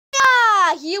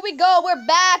Yeah, here we go. We're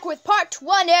back with part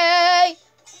 20.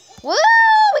 Woo!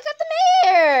 We got the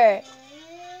mayor.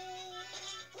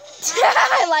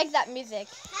 I like that music.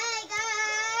 Hey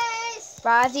guys!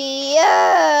 Rosie.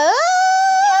 I'm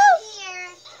here.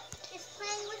 Just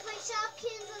playing with my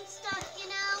Shopkins and stuff, you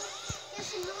know?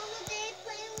 Just a normal day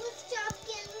playing with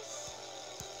Shopkins.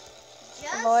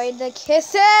 Avoid the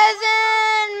kisses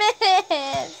and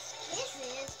miss.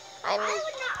 Kisses? I I mean,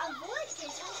 would not avoid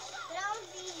kisses, but I would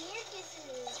be near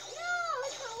kisses. No,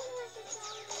 it's not worth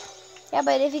it. yeah,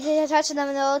 but if you can touch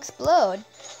them, they'll explode.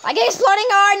 I get exploding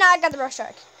hard. Now I got the brush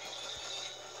shark.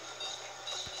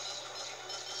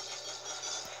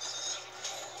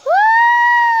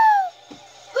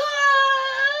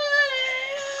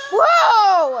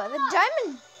 Whoa! The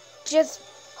diamond just...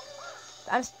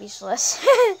 I'm speechless.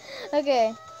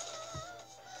 Okay.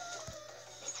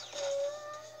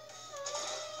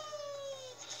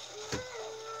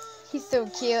 He's so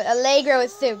cute. Allegro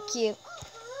is so cute.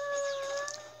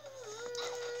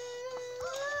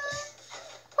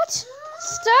 What?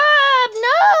 Stop!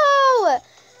 No!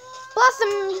 Blossom,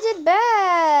 you did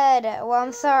bad. Well,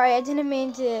 I'm sorry. I didn't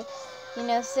mean to,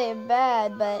 say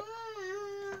bad, but...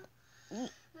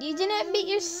 You didn't beat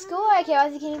your score. Okay,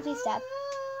 Ozzy, can you please stop?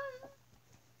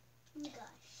 Oh my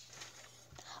gosh.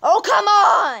 Oh, come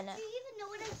on! Do you even know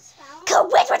what it's found?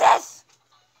 Quit with this!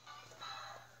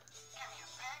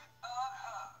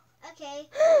 Okay.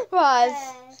 Roz,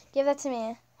 give that to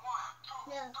me.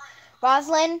 No.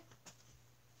 Roslyn,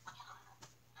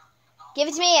 give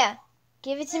it to me.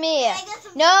 Give it to me. I got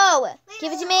some- No! Wait,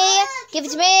 Give it to look, me. look, Give it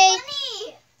it's to me.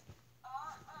 funny.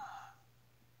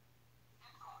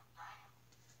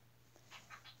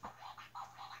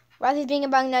 Rosie's being a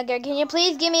bung nugger. Can you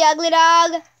please give me ugly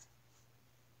dog?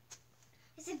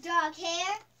 It's a dog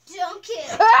hair. Don't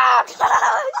care. Ah,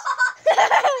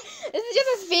 this is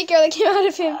just a speaker that came out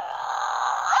of him.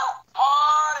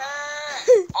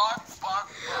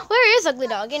 Where is ugly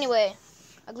dog anyway?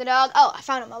 Ugly dog. Oh, I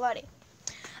found him already.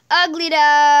 Ugly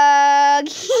dog.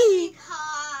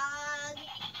 Pug.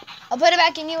 I'll put it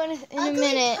back in you in a Ugly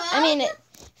minute. pug? I mean,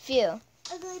 few.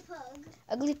 Ugly pug.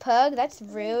 Ugly pug? That's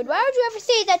rude. Why would you ever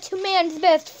say that to man's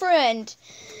best friend?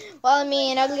 Well, I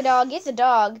mean, ugly dog is a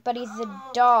dog, but he's a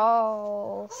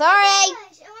doll. Sorry. Oh my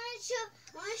gosh,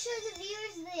 I want to show the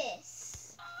viewers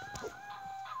this.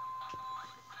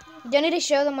 You don't need to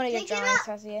show them one of your Pick it drawings, up.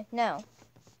 Rosie. No.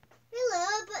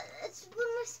 Hello, but it's one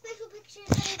of my special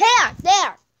pictures.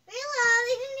 There. Hello,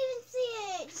 they didn't even see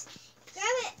it. Just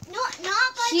grab it. Not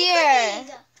by Here.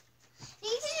 the cookies. They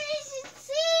didn't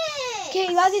see it. Okay,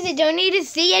 Rosie, they don't need to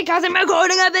see it because I'm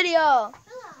recording a video. Hello,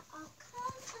 I'll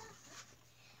come.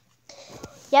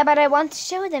 Yeah, but I want to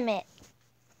show them it.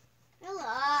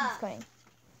 Hello. It's going.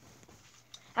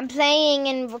 I'm playing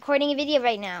and recording a video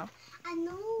right now. I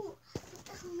know.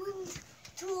 Someone's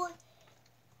toy.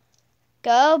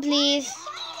 Go, please.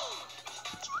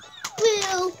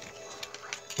 Boo.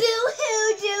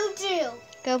 Boo-hoo-doo-doo.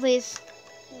 Go, please.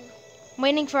 I'm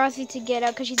waiting for Rosie to get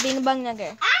up because she's being a bung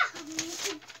nugger. Ah!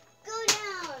 Go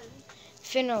down.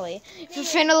 Finally.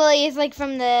 Finally is like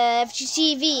from the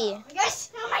FGTV. Oh my gosh!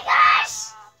 Oh my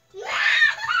gosh!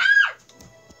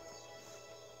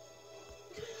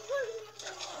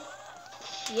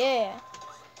 Yeah.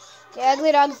 The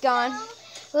ugly dog's gone.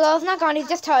 Well, it's not gone. He's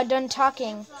just done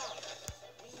talking.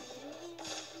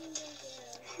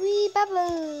 Wee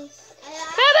bubbles. I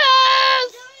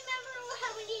Bubbles! don't remember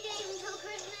how many days until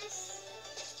Christmas.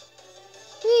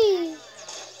 Wee.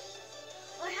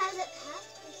 Or has it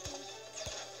passed Christmas?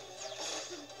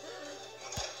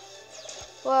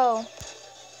 Whoa.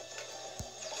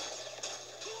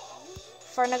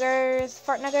 Fart nuggers.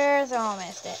 Oh, I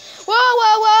missed it.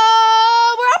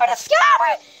 Whoa. We're up in the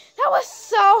sky. That was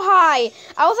so high.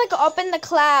 I was like up in the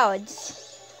clouds.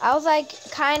 I was like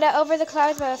kind of over the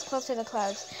clouds, but I was close to the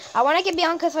clouds. I want to get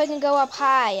Bianca so I can go up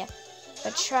high.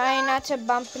 But try not to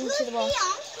bump into the wall.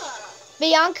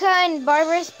 Bianca and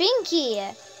Barbarous Binky.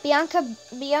 Bianca,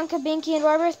 Binky, and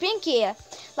Barbarous Binky.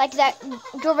 Like that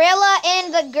gorilla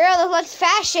and the girl that looks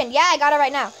fashion. Yeah, I got it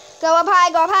right now. Go up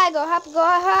high, go up high, go up, go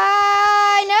up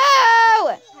high.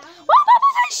 No! Whoa,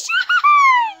 bubbles and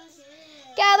shines!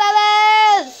 Go,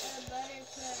 bubbles!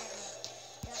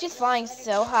 She's flying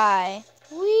so high.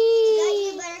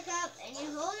 Whee!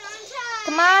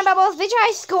 Come on, Bubbles. Bitch,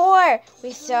 I score.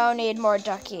 We so need more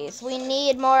duckies. We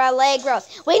need more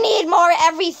Allegros. We need more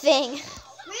everything.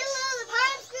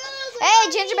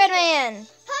 Hey, Gingerbread Man.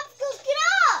 Popsicles, get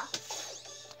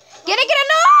off! Get it,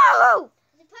 no!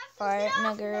 Fart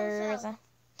nuggers.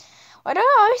 Why do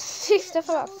I always see stuff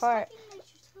about fart?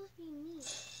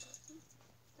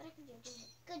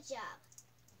 Good job.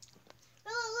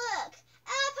 Oh, look.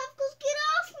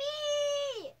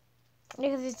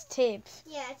 Because it's tape.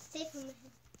 Yeah, it's tape from him.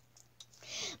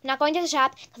 I'm not going to the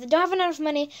shop because I don't have enough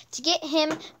money to get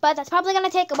him, but that's probably going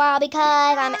to take a while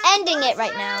because I'm ending it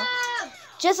right now.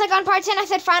 Just like on part 10, I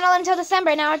said final until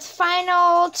December. Now it's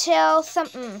final till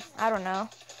something. I don't know.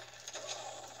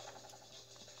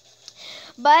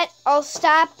 But I'll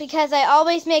stop because I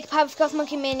always make Powerpuff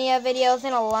Monkey Mania videos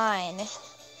in a line.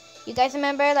 You guys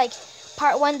remember? Like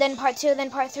part 1, then part 2,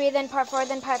 then part 3, then part 4,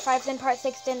 then part 5, then part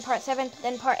 6, then part 7,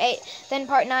 then part 8, then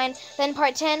part 9, then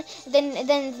part 10,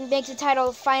 then make the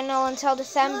title final until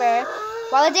December.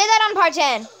 Well, I did that on part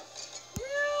 10.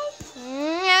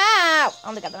 No!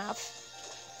 Only got the mouth.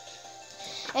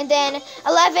 And then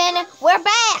 11, we're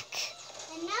back!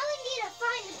 And now we need to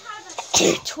find the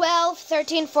Powerpuff. 12,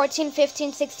 13, 14,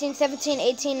 15, 16, 17,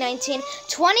 18, 19,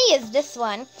 20 is this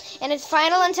one. And it's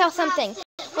final until something.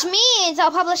 Which means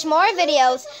I'll publish more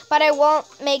videos, but I won't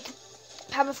make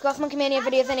Powerpuff Monkey Mania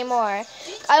videos anymore.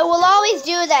 I will always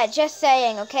do that, just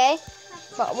saying, okay?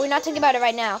 But we're not talking about it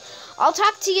right now. I'll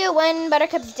talk to you when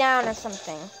Buttercup's down or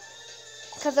something.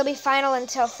 Because it'll be final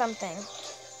until something.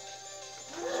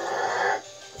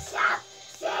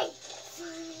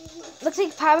 Looks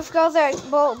like Powerpuff Girls are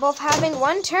both having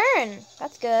one turn.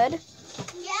 That's good.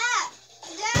 Yeah.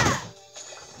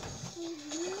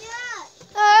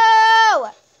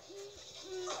 Oh!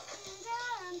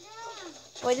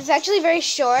 Wait, it's actually very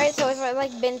short, so it's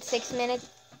like been 6 minutes.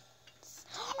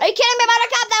 Are you kidding me,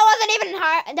 Buttercup? That wasn't even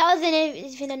hard. That wasn't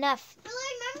even enough. But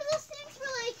like, remember those things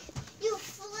where like you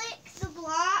flick the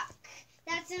block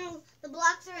the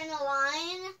blocks are in a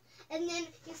line, and then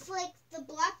you flick the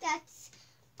block that's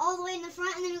all the way in the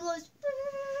front, and then it goes.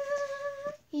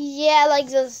 Yeah, like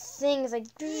those things, like.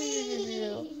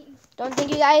 Don't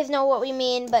think you guys know what we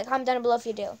mean, but comment down below if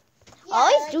you do. Yeah, I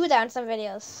always do that in some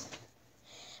videos.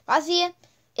 Rosie,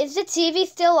 is the TV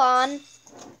still on?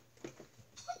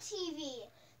 What TV?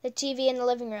 The TV in the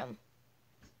living room.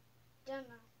 Don't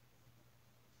know.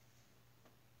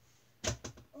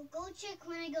 We'll go check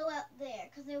when I go out there,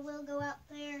 because I will go out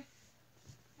there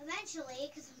eventually,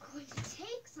 because I'm going to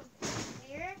take something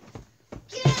there.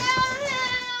 Get out of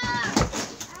here!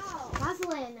 Ow.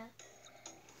 Rosalind,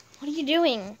 what are you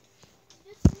doing?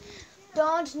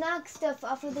 Don't knock stuff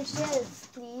off of the shelves,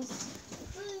 please.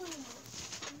 Boom.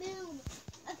 Boom.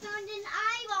 I found an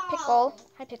eyeball. Pickle.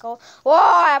 Hi, Pickle. Whoa,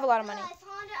 I have a lot of money. I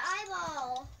found an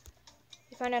eyeball.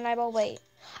 You found an eyeball? Wait.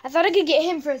 I thought I could get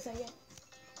him for a second.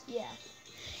 Yeah.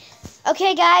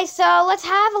 Okay, guys, so let's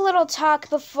have a little talk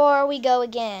before we go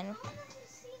again.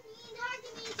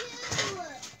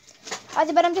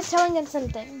 Ozzy, but I'm just telling them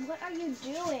something. What are you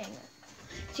doing?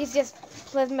 She's just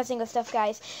messing with stuff,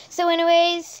 guys. So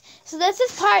anyways, so this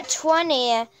is part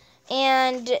 20,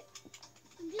 and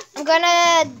I'm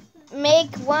gonna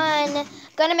make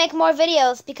more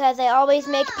videos because I always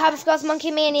make Powerpuff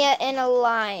Monkey Mania in a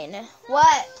line.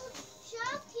 What?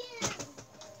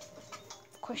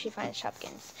 Of course she finds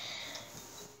Shopkins.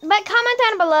 But comment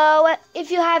down below if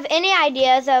you have any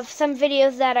ideas of some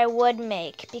videos that I would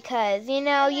make, because, you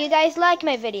know, you guys like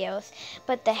my videos.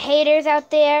 But the haters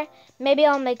out there, maybe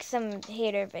I'll make some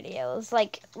hater videos,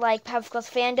 like Powerpuff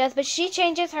Fan does, but she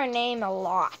changes her name a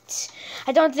lot.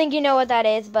 I don't think you know what that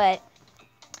is, but...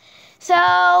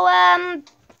 So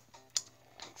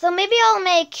maybe I'll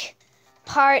make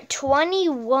part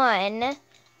 21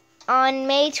 on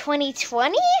May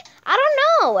 2020? I don't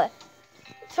know.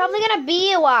 It's probably going to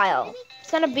be a while. It's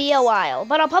going to be a while.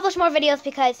 But I'll publish more videos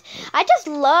because I just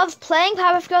love playing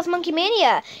Powerpuff Monkey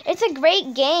Mania. It's a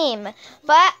great game.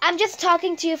 But I'm just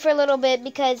talking to you for a little bit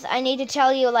because I need to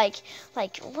tell you, like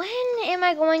when am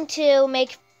I going to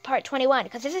make part 21?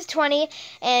 Because this is 20,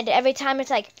 and every time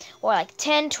it's like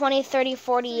 10, 20, 30,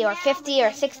 40, or 50,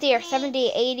 or 60, or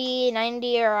 70, 80,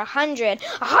 90, or 100.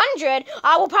 100?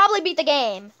 I will probably beat the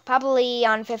game. Probably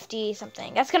on 50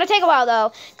 something. That's going to take a while,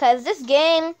 though, because this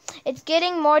game, it's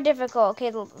getting more difficult.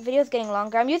 Okay, the video's getting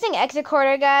longer. I'm using X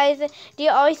recorder, guys. Do you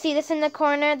always see this in the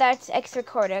corner? That's X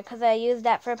recorder, because I use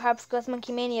that for Powerpuff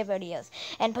Monkey Mania videos.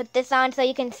 And put this on so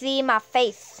you can see my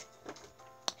face.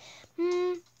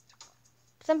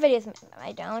 Some videos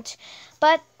I don't.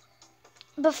 But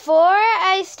before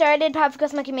I started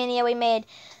Powerpuff Monkey Mania, we made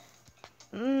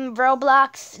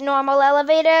Roblox normal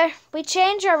elevator. We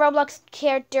change our Roblox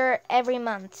character every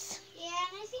month. Yeah,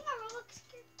 and I think our Roblox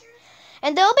character.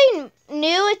 And there'll be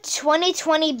new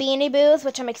 2020 Beanie Boos,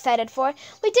 which I'm excited for.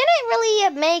 We didn't really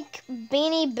make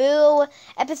Beanie Boo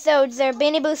episodes or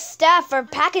Beanie Boo stuff or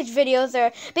package videos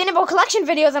or Beanie Boo collection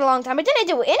videos in a long time. We didn't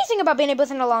do anything about Beanie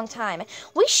Boos in a long time.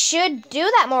 We should do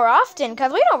that more often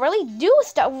because we don't really do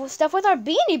stuff with our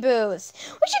Beanie Boos.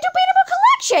 We should do Beanie Boo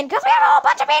collection because we have a whole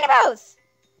bunch of Beanie Boos.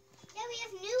 Yeah, we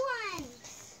have new ones.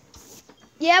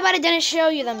 Yeah, but I didn't show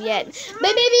you them yet.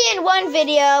 But maybe in one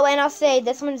video, and I'll say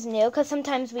this one's new, because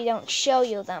sometimes we don't show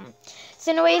you them.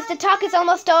 So anyways, the talk is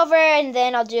almost over, and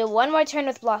then I'll do one more turn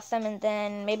with Blossom, and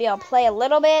then maybe I'll play a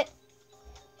little bit.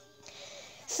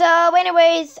 So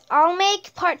anyways, I'll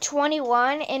make part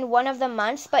 21 in one of the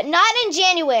months, but not in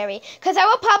January, because I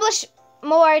will publish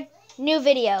more new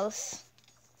videos.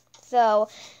 So,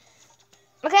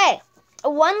 okay,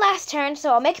 one last turn,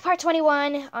 so I'll make part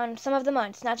 21 on some of the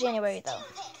months, not January though.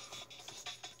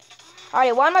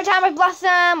 Alrighty, one more time with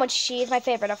Blossom, which she's my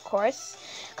favorite, of course.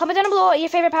 Comment down below what your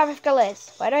favorite Powerpuff Girl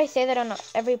is. Why do I say that on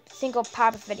every single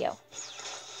Powerpuff video?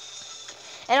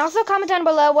 And also comment down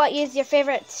below what is your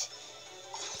favorite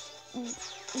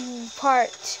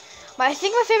part. But I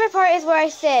think my favorite part is where I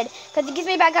said, because it gives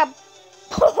me back up.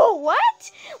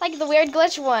 What? Like the weird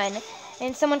glitch one.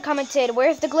 And someone commented,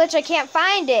 where's the glitch? I can't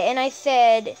find it. And I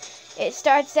said, it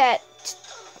starts at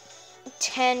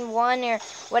 10:01 or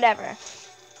whatever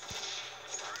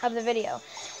of the video.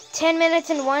 10 minutes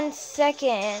and 1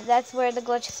 second. That's where the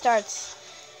glitch starts.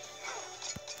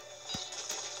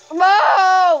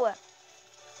 Whoa!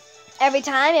 Every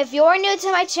time, if you're new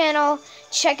to my channel,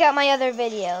 check out my other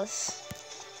videos.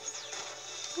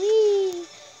 Whee!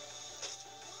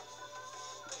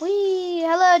 Whee!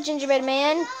 Hello, gingerbread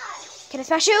man. Can I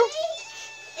smash you?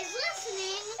 Is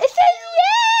listening. It says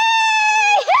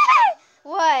yay!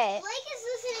 What? Blake is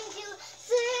listening to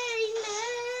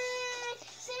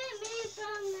Save Me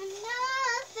from the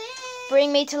Nothing. Bring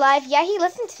Me to Life. Yeah, he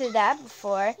listened to that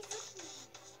before.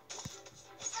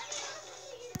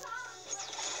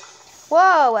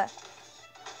 Whoa!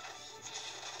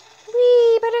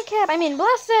 Wee, Buttercup. I mean,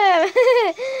 Blossom.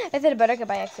 I said Buttercup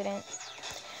by accident.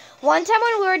 One time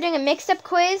when we were doing a mixed-up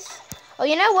quiz. Oh,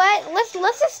 you know what? Let's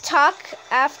just talk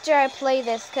after I play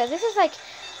this, because this is like,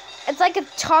 it's like a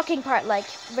talking part. Like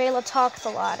Rayla talks a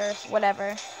lot or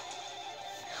whatever.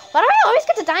 Why do I always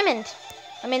get the diamond?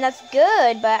 I mean, that's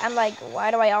good, but I'm like,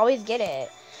 why do I always get it?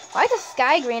 Why is the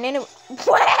sky green? And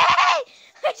what?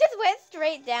 I just went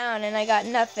straight down and I got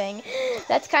nothing.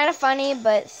 That's kind of funny,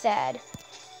 but sad.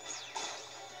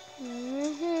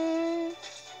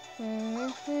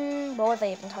 What was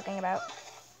I even talking about?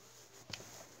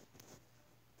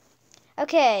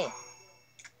 Okay.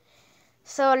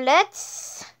 So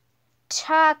let's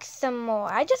talk some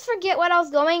more. I just forget what I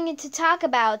was going to talk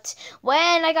about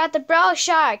when I got the bro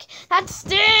shark. That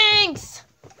stinks!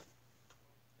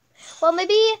 Well,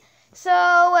 maybe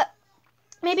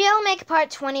I'll make part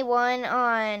 21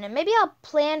 on, maybe I'll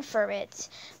plan for it.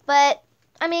 But,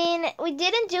 I mean, we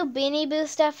didn't do Beanie Boo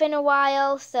stuff in a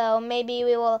while, so maybe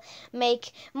we will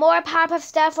make more Powerpuff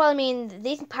stuff. Well, I mean,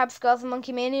 these Powerpuff Girls and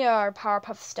Monkey Mania are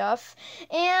Powerpuff stuff.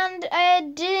 And I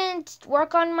didn't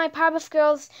work on my Powerpuff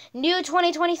Girls new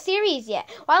 2020 series yet.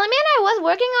 Well, I mean, I was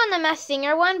working on the Masked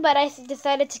Singer one, but I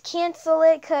decided to cancel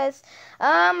it because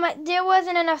there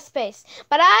wasn't enough space.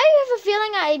 But I have a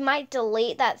feeling I might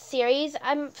delete that series.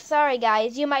 I'm sorry,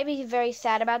 guys. You might be very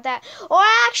sad about that. Or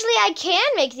actually, I can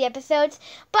make the episodes,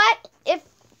 but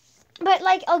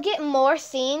like I'll get more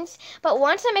scenes. But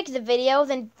once I make the video,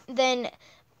 then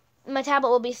my tablet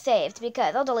will be saved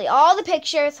because I'll delete all the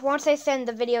pictures once I send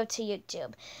the video to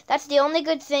YouTube. That's the only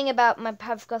good thing about my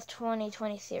Powerpuff Girls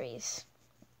 2020 series.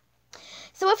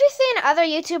 So if you've seen other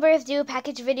YouTubers do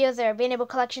package videos or Beanie Boo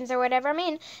collections or whatever, I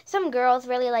mean, some girls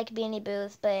really like Beanie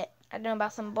Boos, but I don't know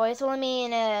about some boys. Well, I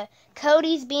mean,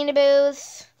 Cody's Beanie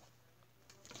Boos.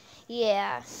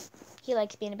 Yeah, he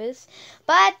likes Beanie Boos.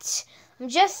 But I'm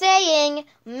just saying,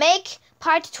 make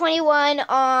part 21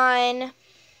 on...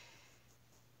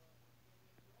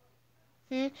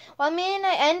 Well, I mean,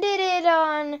 I ended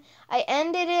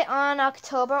it on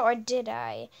October, or did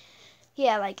I?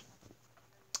 Yeah, like...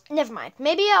 Never mind.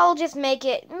 Maybe I'll just make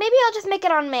it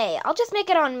on May. I'll just make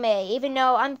it on May, even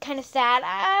though I'm kind of sad.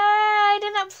 I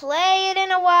didn't play it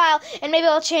in a while. And maybe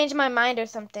I'll change my mind or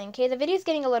something. Okay, the video's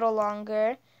getting a little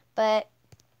longer, but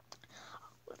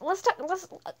let's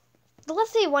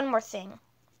say one more thing.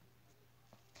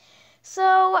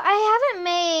 So, I haven't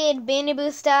made Beanie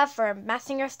Boo stuff or Masked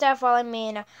Singer stuff. Well, I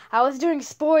mean, I was doing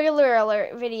spoiler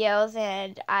alert videos,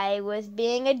 and I was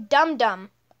being a dum-dum.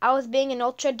 I was being an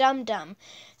ultra dum-dum.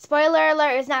 Spoiler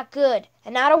alert is not good.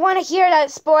 And I don't want to hear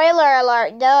that spoiler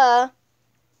alert, duh.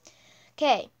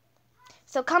 Okay.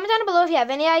 So comment down below if you have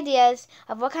any ideas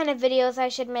of what kind of videos I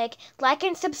should make. Like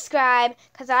and subscribe,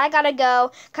 because I gotta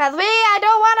go. Because I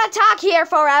don't want to talk here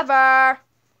forever.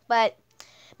 But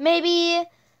maybe,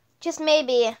 just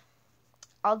maybe,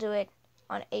 I'll do it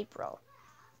on April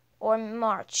or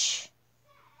March.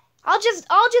 I'll just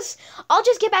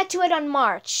get back to it on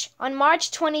March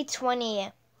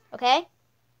 2020, okay?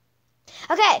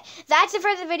 Okay, that's it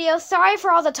for the video. Sorry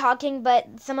for all the talking, but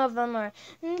some of them are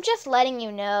just letting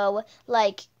you know.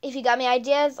 Like, if you got me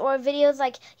ideas or videos,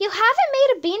 like, you haven't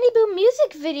made a Beanie Boo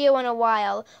music video in a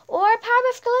while, or a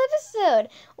Powerpuff Girl episode,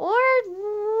 or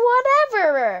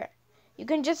whatever. You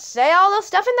can just say all those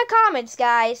stuff in the comments,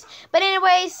 guys. But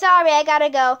anyway, sorry, I gotta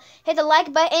go. Hit the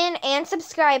like button and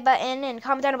subscribe button, and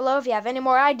comment down below if you have any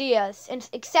more ideas.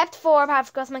 Except for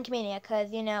Powerpuff Girls Monkey Mania,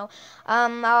 because, you know,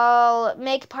 I'll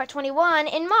make part 21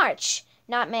 in March.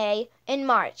 Not May, in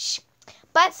March.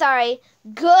 But sorry,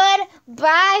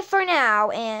 goodbye for now,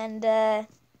 and I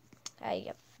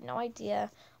have no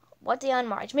idea what day on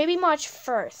March. Maybe March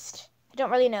 1st. I don't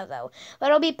really know, though. But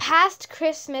it'll be past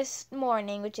Christmas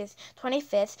morning, which is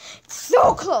 25th. It's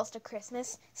so close to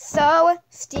Christmas. So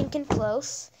stinking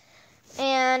close.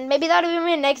 And maybe that'll be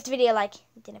my next video. Like,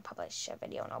 I didn't publish a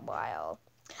video in a while.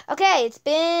 Okay, it's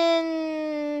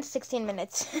been 16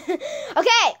 minutes.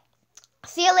 Okay,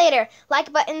 see you later.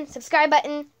 Like button, subscribe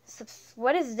button.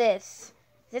 What is this?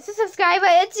 Is this a subscribe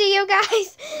button to you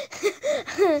guys?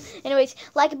 Anyways,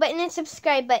 like button and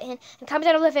subscribe button. And comment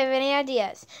down below if you have any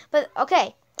ideas. But,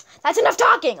 okay, that's enough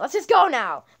talking. Let's just go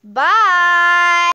now. Bye.